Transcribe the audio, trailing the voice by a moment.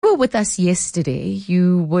were with us yesterday,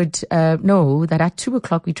 you would know that at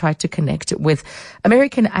 2:00 we tried to connect with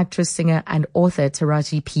American actress, singer, and author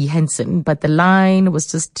Taraji P. Henson, but the line was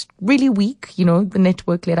just really weak. You know, the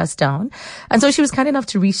network let us down. And so she was kind enough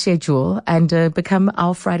to reschedule and become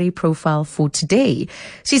our Friday profile for today.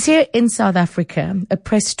 She's here in South Africa. A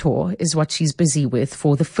press tour is what she's busy with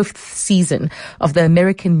for the 5th season of the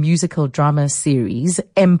American musical drama series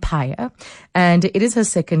Empire. And it is her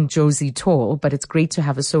second Jozi tour, but it's great to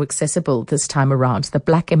have her so accessible this time around. The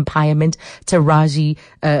Black Empowerment Taraji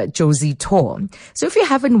Jozi tour. So if you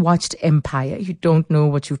haven't watched Empire, you don't know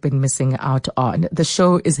what you've been missing out on. The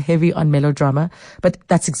show is heavy on melodrama, but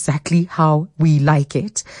that's exactly how we like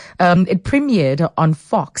it. It premiered on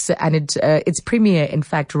Fox, and its premiere, in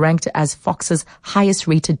fact, ranked as Fox's highest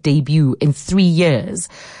rated debut in 3 years.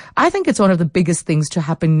 I think it's one of the biggest things to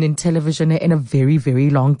happen in television in a very, very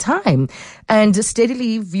long time. And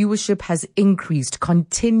steadily, viewership has increased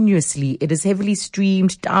continuously. It is heavily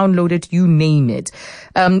streamed, downloaded, you name it.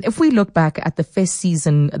 If we look back at the first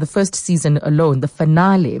season alone, the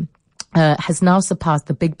finale has now surpassed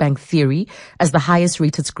The Big Bang Theory as the highest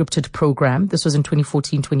rated scripted program. This was in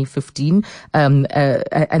 2014, 2015.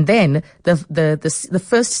 And then the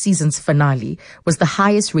first season's finale was the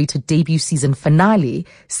highest rated debut season finale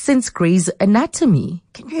since Grey's Anatomy.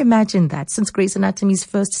 Can you imagine that? Since Grey's Anatomy's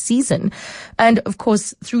first season. And of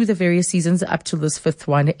course, through the various seasons up to this 5th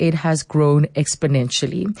one, it has grown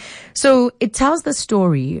exponentially. So it tells the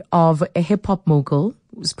story of a hip hop mogul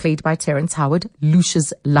who's played by Terrence Howard,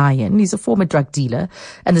 Lucious Lyon. He's a former drug dealer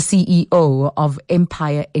and the CEO of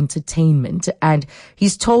Empire Entertainment. And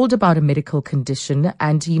he's told about a medical condition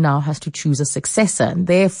and he now has to choose a successor. And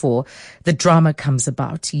therefore, the drama comes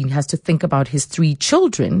about. He has to think about his 3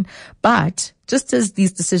 children, but just as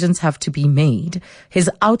these decisions have to be made, his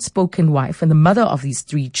outspoken wife and the mother of these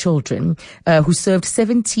 3 children, who served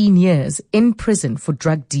 17 years in prison for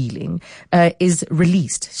drug dealing, is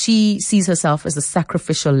released. She sees herself as a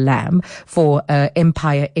sacrificial lamb for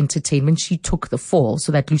Empire Entertainment. She took the fall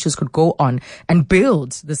so that Lucious could go on and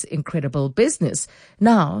build this incredible business.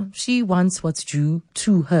 Now, she wants what's due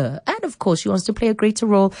to her. And of course, she wants to play a greater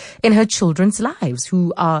role in her children's lives,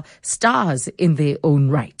 who are stars in their own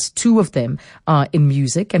right. 2 of them are in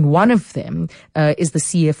music, and one of them is the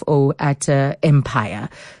CFO at Empire.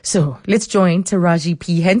 So let's join Taraji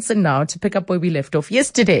P. Henson now to pick up where we left off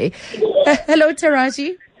yesterday. Hello,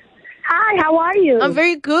 Taraji. Hi, how are you? I'm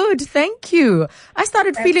very good, thank you. I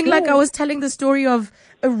started feeling like I was telling the story of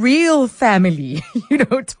a real family,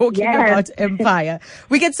 talking about Empire.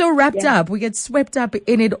 We get so wrapped up, we get swept up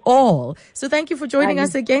in it all. So thank you for joining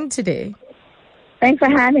us again today. Thanks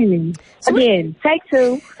for having me. Again, take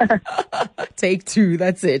 2. Take 2,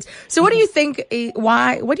 that's it. So what do you think,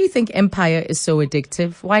 what do you think Empire is so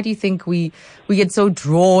addictive? Why do you think we get so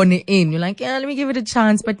drawn in? You're like, yeah, let me give it a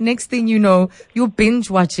chance. But next thing you know, you're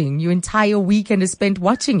binge watching. Your entire weekend is spent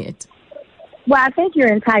watching it. Well, I think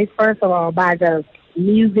you're enticed, first of all, by the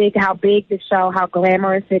music, how big the show, how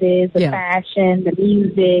glamorous it is, the fashion, the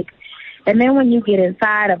music. And then when you get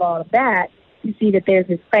inside of all of that, you see that there's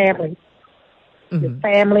this family. This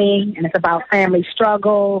family, and it's about family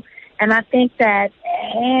struggle. And I think that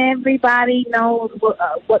everybody knows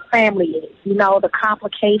what family is. The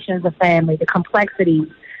complications of family, the complexities.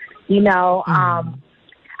 I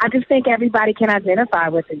just think everybody can identify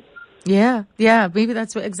with it. Yeah, maybe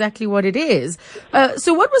that's exactly what it is.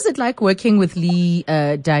 So what was it like working with Lee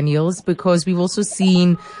Daniels? Because we've also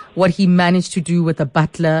seen what he managed to do with The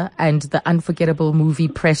Butler and the unforgettable movie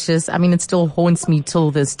Precious. I mean, it still haunts me till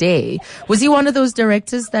this day. Was he one of those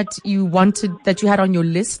directors that you had on your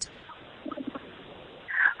list?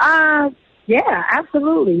 Yeah,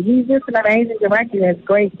 absolutely. He's just an amazing director. He has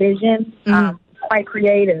great vision, quite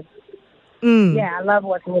creative. Yeah, I love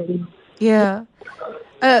working with Lee. Yeah.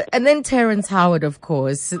 And then Terrence Howard, of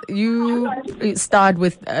course, you starred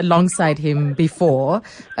alongside him before.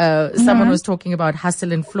 Someone was talking about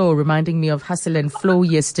Hustle and Flow, reminding me of Hustle and Flow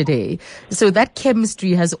yesterday. So that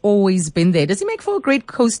chemistry has always been there. Does he make for a great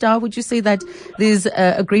co-star? Would you say that there's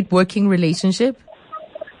a great working relationship?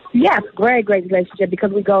 Yes, great relationship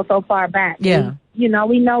because we go so far back. Yeah. We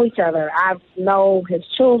know each other. I know his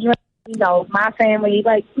children, my family.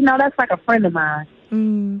 That's like a friend of mine.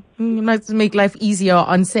 Might make life easier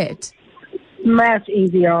on set. Much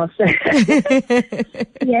easier on set.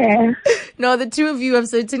 Yeah. No, the 2 of you have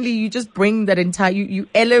you just bring that entire, you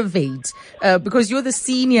elevate, because you're the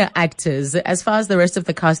senior actors as far as the rest of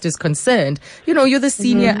the cast is concerned. You're the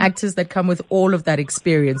senior actors that come with all of that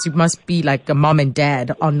experience. You must be like a mom and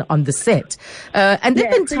dad on the set. And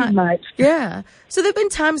there've been times. Yeah. So there've been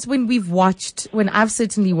times when when I've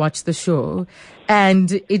certainly watched the show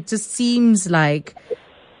And it just seems like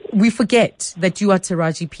we forget that you are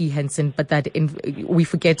Taraji P. Henson, but that we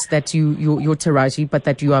forget that you're Taraji, but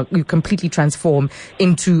that you completely transform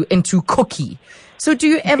into Cookie. So do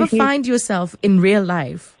you ever find yourself in real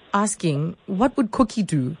life asking, what would Cookie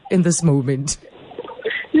do in this moment?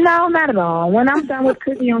 No, not at all. When I'm done with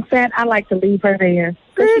Cookie on set, I like to leave her there.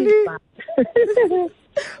 Really?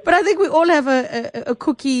 But I think we all have a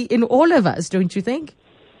Cookie in all of us, don't you think?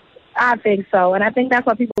 I think so, and I think that's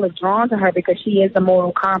why people are drawn to her, because she is a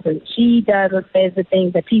moral compass. She does or says the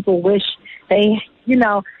things that people wish they,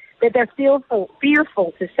 that they're still so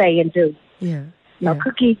fearful to say and do. Yeah.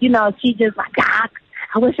 Cookie, she just like, I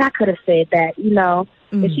wish I could have said that,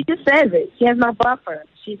 And she just says it. She has no buffer.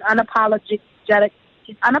 She's unapologetic.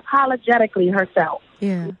 She's unapologetically herself.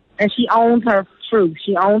 Yeah. And she owns her truth.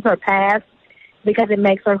 She owns her past because it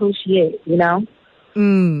makes her who she is,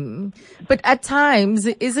 But at times,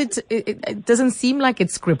 it doesn't seem like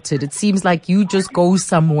it's scripted. It seems like you just go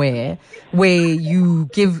somewhere where you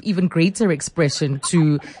give even greater expression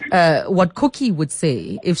to what Cookie would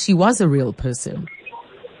say if she was a real person.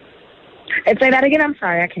 And say that again. I'm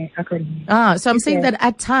sorry, I couldn't. So I'm saying that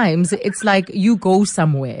at times it's like you go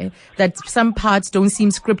somewhere that some parts don't seem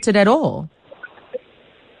scripted at all.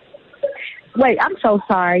 Wait, I'm so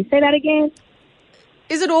sorry. Say that again.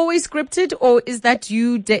 Is it always scripted, or is that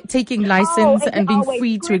you taking license and being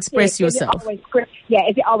free to express yourself? Is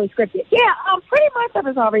it always scripted? Yeah, pretty much of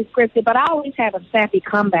it's always scripted, but I always have a snappy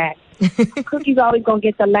comeback. Cookie's always going to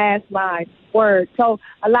get the last line word. So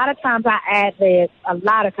a lot of times I add this.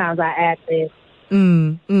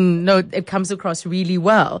 No, it comes across really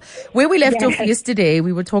well. Where we left off yesterday,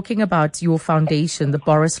 we were talking about your foundation, the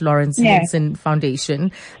Boris Lawrence Henson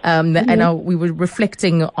Foundation. And now we were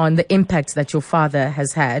reflecting on the impact that your father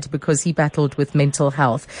has had because he battled with mental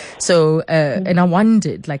health. So, and I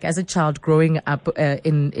wondered, like, as a child growing up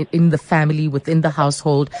in the family, within the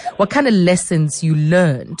household, what kind of lessons you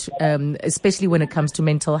learned, especially when it comes to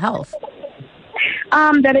mental health?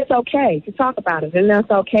 That it's okay to talk about it, and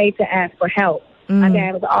it's okay to ask for help. My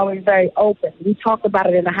dad was always very open. We talked about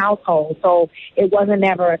it in the household, so it wasn't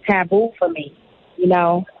ever a taboo for me,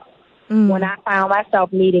 When I found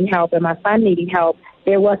myself needing help and my son needing help,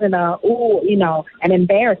 there wasn't an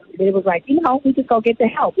embarrassment. It was like, we just go get the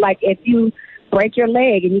help. Like if you break your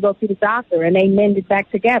leg and you go see the doctor and they mend it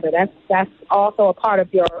back together, that's also a part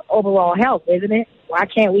of your overall health, isn't it? Why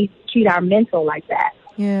can't we treat our mental like that?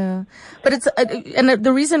 Yeah, but it's and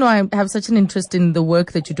the reason why I have such an interest in the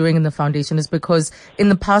work that you're doing in the foundation is because in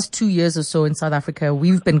the past 2 years or so in South Africa,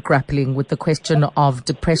 we've been grappling with the question of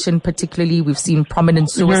depression. Particularly, we've seen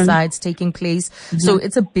prominent suicides taking place. So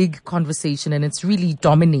it's a big conversation, and it's really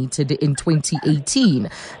dominated in 2018.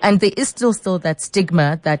 And there is still that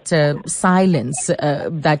stigma, that silence,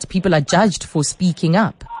 that people are judged for speaking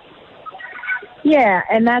up. Yeah,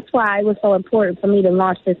 and that's why it was so important for me to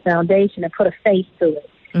launch this foundation and put a face to it.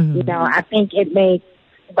 I think it makes,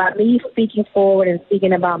 by me speaking forward and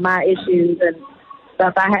speaking about my issues and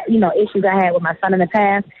stuff issues I had with my son in the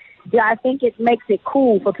past, I think it makes it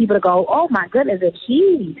cool for people to go, oh my goodness, if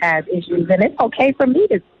she has issues, then it's okay for me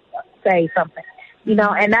to say something,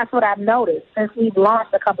 and that's what I've noticed. Since we've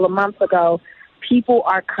launched a couple of months ago, people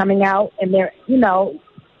are coming out and they're,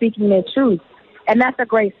 speaking their truth. And that's a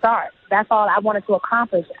great start. That's all I wanted to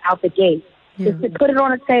accomplish out the gate. Just to put it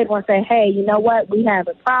on the table and say, hey, you know what? We have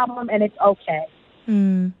a problem and it's okay.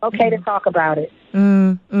 Okay to talk about it.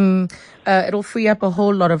 It'll free up a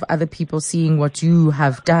whole lot of other people seeing what you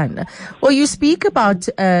have done. Well, you speak about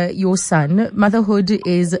your son. Motherhood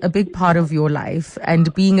is a big part of your life,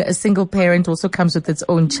 and being a single parent also comes with its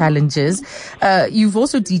own challenges. You've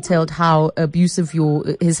also detailed how abusive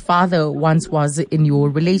his father once was in your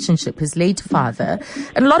relationship, his late father.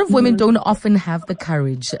 And a lot of women don't often have the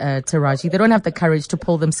courage, Taraji. They don't have the courage to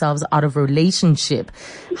pull themselves out of a relationship.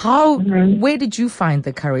 Where did you find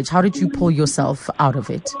the courage? How did you pull yourself out of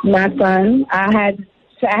it? My son, I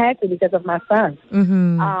had to because of my son.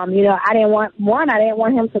 I didn't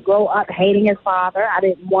want him to grow up hating his father. I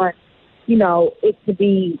didn't want, it to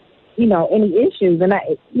be, any issues. And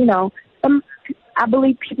I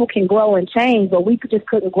believe people can grow and change, but we just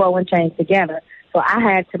couldn't grow and change together. So I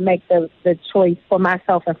had to make the choice for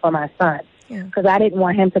myself and for my son, because I didn't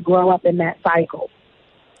want him to grow up in that cycle.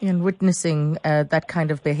 And witnessing that kind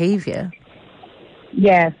of behavior.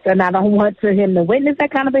 Yes, and I don't want him to witness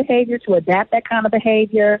that kind of behavior, to adapt that kind of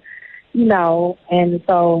behavior, and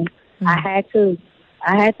so I had to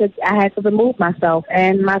remove myself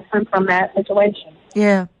and my son from that situation.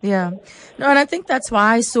 Yeah, yeah. No, and I think that's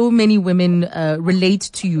why so many women relate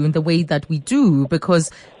to you in the way that we do, because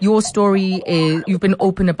your story is, you've been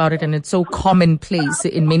open about it, and it's so commonplace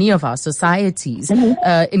in many of our societies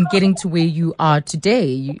in getting to where you are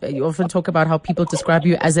today. You often talk about how people describe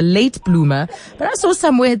you as a late bloomer, but I saw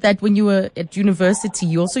somewhere that when you were at university,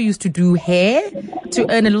 you also used to do hair to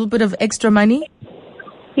earn a little bit of extra money.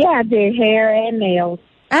 Yeah, I did hair and nails.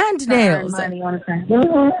 And nails.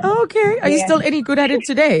 Okay. Are you still any good at it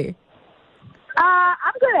today?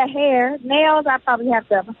 I'm good at hair. Nails, I probably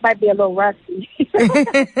might be a little rusty.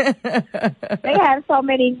 They have so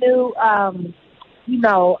many new,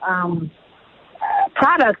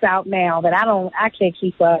 products out now that I can't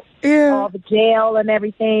keep up. Yeah. All the gel and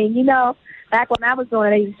everything, Back when I was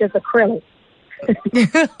doing it, it was just acrylic.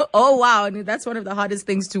 Oh, wow. That's one of the hardest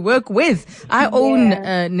things to work with. I own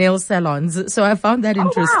nail salons, so I found that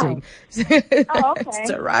interesting. Wow. Oh, okay.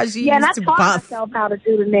 Taraji and I used to taught buff. myself how to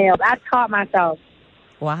do the nails. I taught myself.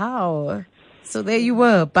 Wow. So there you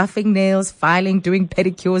were, buffing nails, filing, doing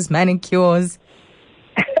pedicures, manicures.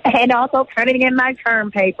 And also turning in my term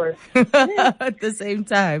papers. At the same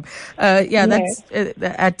time. That's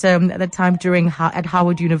at the time at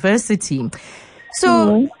Howard University.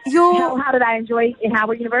 So how did I enjoy in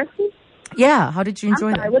Howard University? Yeah, how did you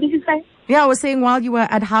enjoy that? What did you say? Yeah, I was saying while you were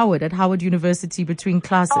at Howard University between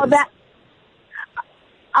classes. Oh,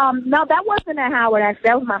 no, that wasn't at Howard. Actually,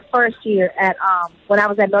 that was my first year at when I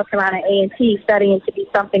was at North Carolina A&T studying to be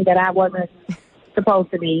something that I wasn't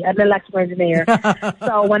supposed to be, an electrical engineer.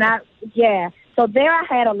 So there I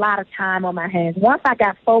had a lot of time on my hands. Once I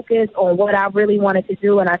got focused on what I really wanted to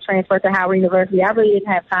do and I transferred to Howard University, I really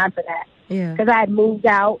didn't have time for that. Yeah. Because I had moved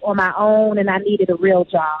out on my own and I needed a real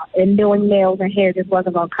job. And doing nails and hair just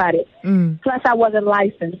wasn't going to cut it. Plus, I wasn't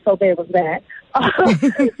licensed, so there was that.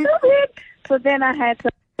 So then I had to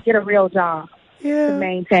get a real job to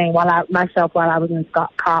maintain while I was in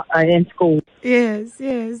school.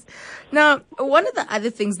 Yes. Now, one of the other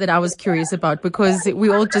things that I was curious about, because we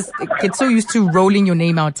all just get so used to rolling your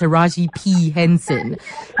name out, Taraji P. Henson.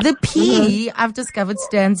 The P, I've discovered,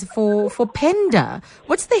 stands for Penda.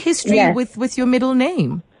 What's the history with your middle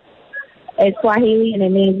name? It's Swahili and it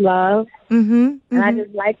means love. And I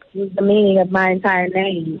just like the meaning of my entire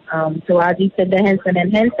name. Taraji Penda Henson.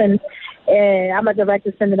 And Henson, I'm a direct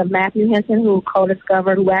descendant of Matthew Henson, who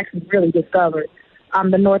actually really discovered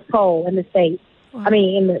the North Pole in the States. Wow.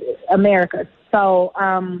 In the Americas. So,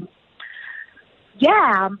 all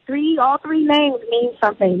three names mean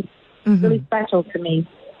something really special to me.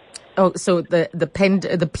 Oh, so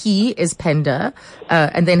the P is Penda,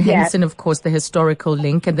 and then Henson, of course, the historical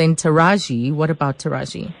link, and then Taraji. What about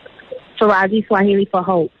Taraji? Taraji, Swahili for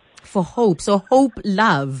hope. For hope. So hope,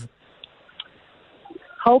 love.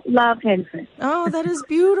 Hope, love, Henson. Oh, that is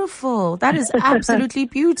beautiful. That is absolutely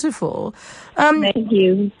beautiful. Thank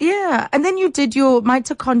you. Yeah. And then you did your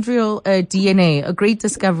mitochondrial DNA, a great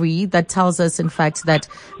discovery that tells us, in fact, that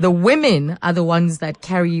the women are the ones that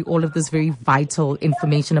carry all of this very vital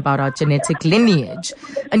information about our genetic lineage.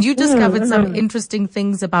 And you discovered some interesting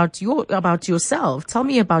things about yourself. Tell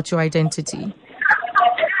me about your identity.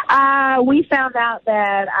 We found out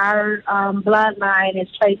that our bloodline is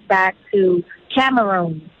traced back to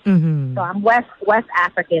Cameroon. So I'm West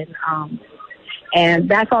African, and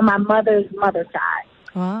that's on my mother's side.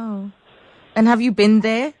 Wow. And have you been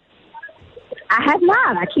there? I have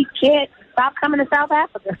not. I keep kids. Stop coming to South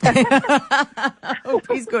Africa. Oh,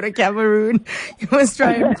 please go to Cameroon. You must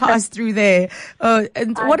try and pass through there.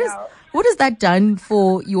 And what has that done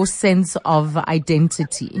for your sense of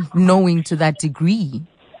identity, knowing to that degree?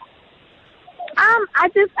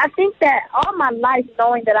 I think that all my life,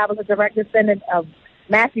 knowing that I was a direct descendant of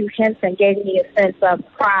Matthew Henson gave me a sense of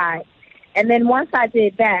pride. And then once I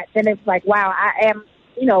did that, then it's like, wow, I am,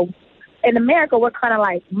 in America, we're kind of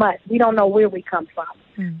like mutts. We don't know where we come from.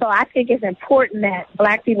 So I think it's important that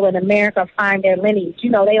Black people in America find their lineage. They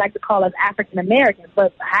like to call us African Americans,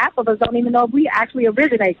 but half of us don't even know if we actually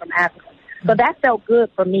originate from Africa. So that felt good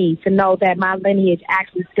for me to know that my lineage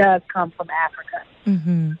actually does come from Africa.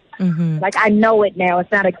 Like I know it now.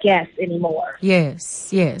 It's not a guess anymore.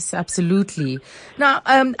 Yes, absolutely. Now,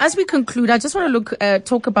 as we conclude, I just want to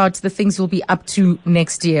talk about the things you'll be up to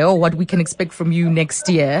next year, or what we can expect from you next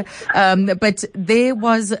year. But there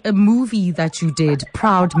was a movie that you did,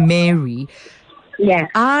 Proud Mary. Yeah.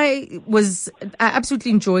 I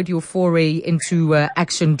absolutely enjoyed your foray into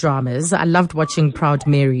action dramas. I loved watching Proud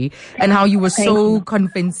Mary and how you were so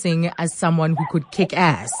convincing as someone who could kick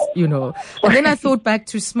ass, And then I thought back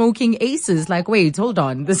to Smoking Aces, like, wait, hold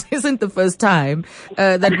on. This isn't the first time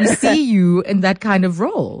that we see you in that kind of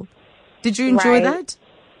role. Did you enjoy that?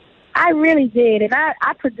 I really did, and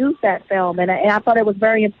I produced that film, and I thought it was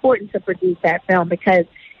very important to produce that film because,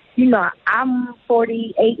 you know, I'm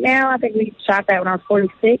 48 now. I think we shot that when I was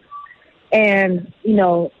 46, and, you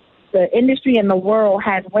know, the industry and the world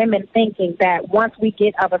has women thinking that once we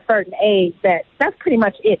get of a certain age, that's pretty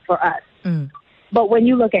much it for us. Mm. But when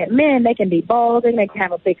you look at men, they can be balding, they can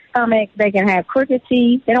have a big stomach, they can have crooked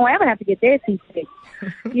teeth. They don't ever have to get their teeth fixed,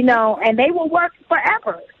 you know, and they will work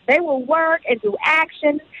forever. They will work and do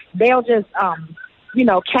action. They'll just, you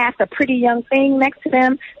know, cast a pretty young thing next to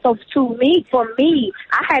them. So for me,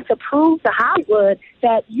 I had to prove to Hollywood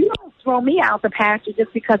that you don't throw me out the pasture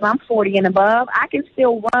just because I'm 40 and above. I can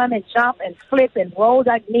still run and jump and flip and roll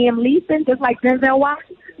like Liam Neeson, just like Denzel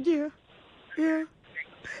Washington. Yeah.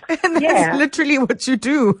 And that's literally what you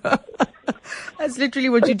do. That's literally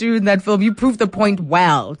what you do in that film. You prove the point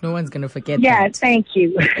well. No one's going to forget that. Yeah, thank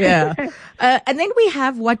you. Yeah. And then we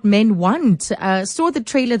have What Men Want. Saw the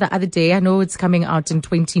trailer the other day. I know it's coming out in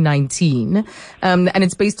 2019. And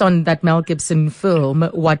it's based on that Mel Gibson film,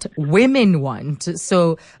 What Women Want.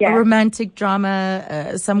 So a romantic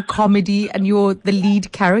drama, some comedy, and you're the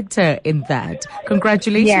lead character in that.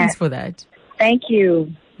 Congratulations for that. Thank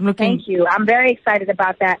you. Thank you. I'm very excited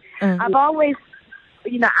about that. I've always,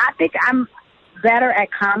 you know, I think I'm better at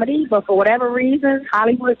comedy, but for whatever reason,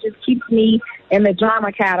 Hollywood just keeps me in the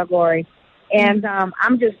drama category. And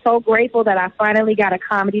I'm just so grateful that I finally got a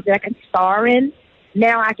comedy that I can star in.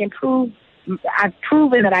 Now I've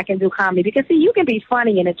proven that I can do comedy. Because, see, you can be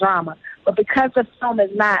funny in a drama, but because the film is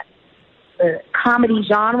not the comedy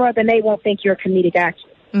genre, then they won't think you're a comedic actor.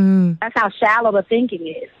 That's how shallow the thinking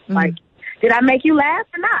is. Like, did I make you laugh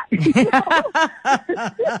or not?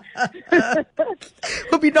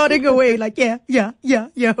 We'll be nodding away like, yeah. We don't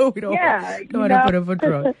want to put a foot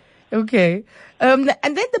wrong. Okay. And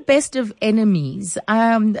then The Best of Enemies.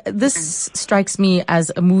 This strikes me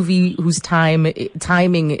as a movie whose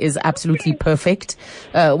timing is absolutely perfect.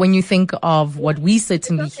 When you think of what we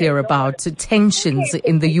certainly hear about tensions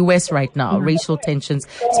in the U.S. right now, racial tensions,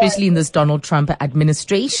 especially in this Donald Trump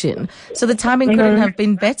administration. So the timing couldn't have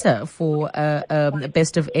been better for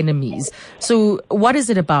Best of Enemies. So what is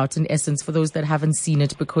it about, in essence, for those that haven't seen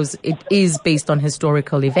it, because it is based on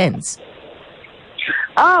historical events?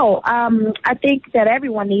 I think that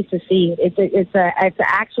everyone needs to see it. It's an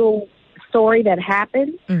actual story that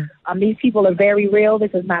happened. These people are very real.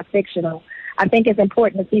 This is not fictional. I think it's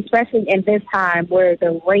important to see, especially in this time where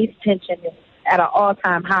the race tension is at an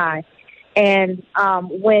all-time high. And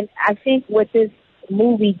when I think what this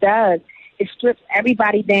movie does, it strips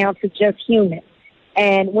everybody down to just human.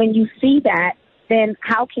 And when you see that, then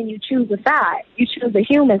how can you choose a side? You choose the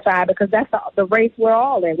human side because that's the race we're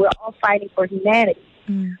all in. We're all fighting for humanity.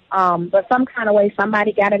 But some kind of way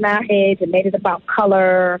somebody got in our heads and made it about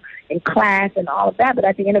color and class and all of that. But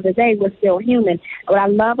at the end of the day, we're still human. What I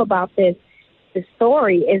love about this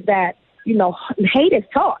story is that, you know, hate is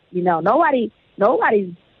taught. You know, nobody's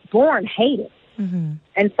born hated.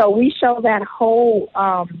 And so we show that whole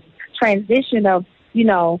transition of, you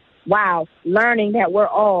know, learning that we're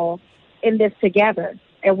all in this together.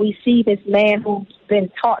 And we see this man who's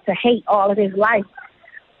been taught to hate all of his life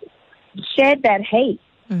shed that hate,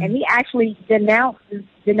 and he actually denounces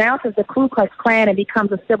the Ku Klux Klan and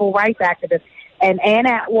becomes a civil rights activist. And Ann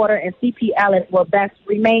Atwater and C.P. Ellis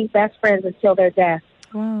remain best friends until their death.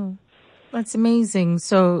 Wow. That's amazing.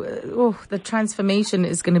 So, the transformation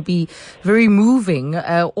is going to be very moving.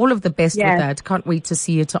 All of the best with that. Can't wait to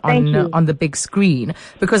see it on the big screen,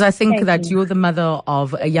 because I think you're the mother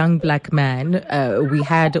of a young black man. We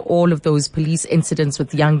had all of those police incidents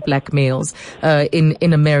with young black males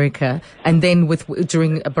in America, and then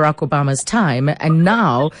during Barack Obama's time, and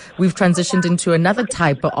now we've transitioned into another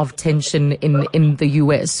type of tension in the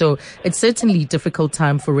U.S. So it's certainly a difficult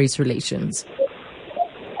time for race relations.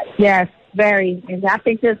 Yes. Very. And I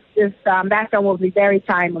think this background will be very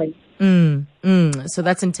timely. So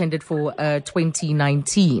that's intended for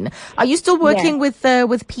 2019. Are you still working with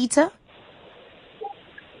PETA?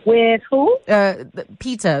 With who?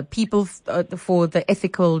 PETA, People for the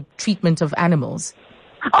Ethical Treatment of Animals.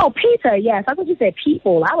 Oh, PETA, yes. I thought you said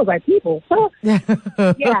people. I was like, people. Yeah,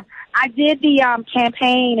 I did the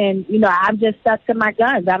campaign, and, you know, I'm just stuck to my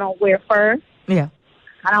guns. I don't wear fur. Yeah.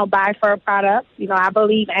 I don't buy fur products. You know, I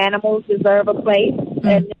believe animals deserve a place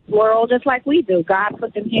in this world just like we do. God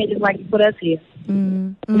put them here just like He put us here.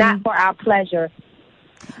 Not for our pleasure.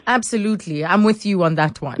 Absolutely. I'm with you on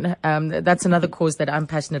that one. That's another cause that I'm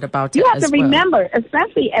passionate about. You have to remember,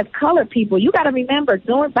 especially as colored people, you got to remember,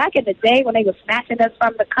 back in the day when they were snatching us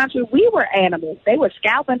from the country, we were animals. They were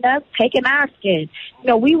scalping us, taking our skin. You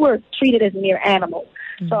know, we were treated as mere animals.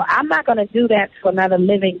 So I'm not going to do that to another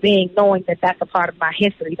living being, knowing that that's a part of my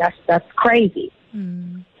history. That's crazy.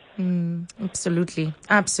 Absolutely.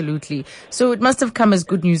 Absolutely. So it must have come as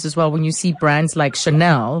good news as well when you see brands like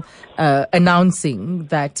Chanel announcing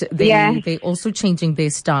that they also changing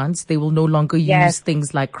their stance. They will no longer use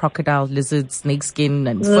things like crocodile, lizard, snakeskin,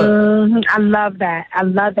 and fur. I love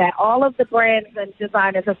that. All of the brands and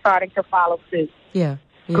designers are starting to follow suit. Yeah.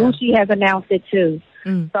 Gucci has announced it too.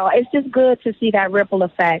 So it's just good to see that ripple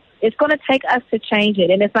effect. It's going to take us to change it,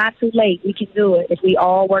 and it's not too late. We can do it if we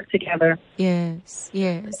all work together. Yes.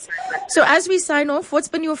 So as we sign off, what's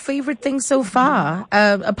been your favorite thing so far?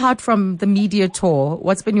 Apart from the media tour,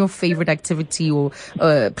 what's been your favorite activity or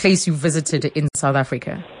place you visited in South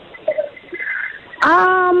Africa?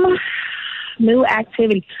 New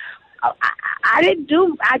activity. I did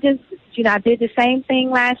the same thing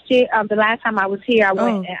last year. The last time I was here, I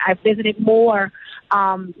went and I visited more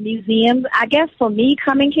museums. I guess for me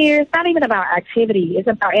coming here, it's not even about activity. It's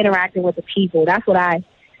about interacting with the people. That's what I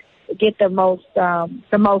get the most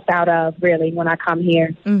out of, really, when I come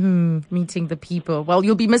here. Meeting the people. Well,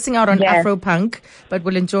 you'll be missing out on Afropunk, but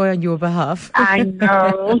we'll enjoy on your behalf. I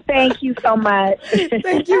know. Thank you so much.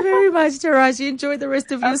 Thank you very much, Taraji. Enjoy the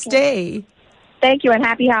rest of your stay. Thank you, and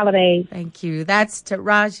happy holidays. Thank you. That's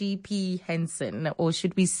Taraji P. Henson, or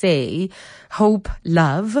should we say Hope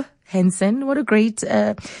Love Henson. What a great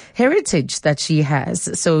heritage that she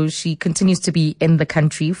has. So she continues to be in the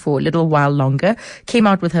country for a little while longer. Came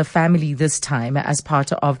out with her family this time as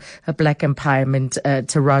part of her Black Empowerment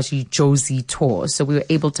Taraji Josie tour. So we were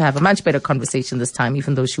able to have a much better conversation this time,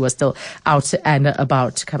 even though she was still out and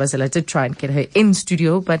about. Kabazela did try and get her in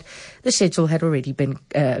studio, but the schedule had already been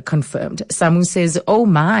confirmed. Samu says, oh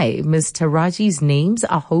my, Miss Taraji's names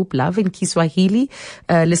are Hope Love in Kiswahili.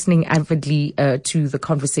 Listening avidly to the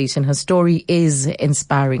conversation. Her story is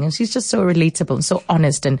inspiring, and she's just so relatable and so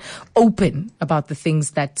honest and open about the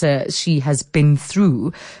things that she has been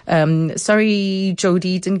through. Sorry,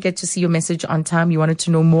 Jody, didn't get to see your message on time. You wanted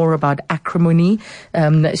to know more about Acrimony.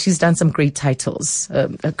 She's done some great titles.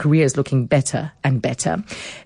 Her career is looking better and better.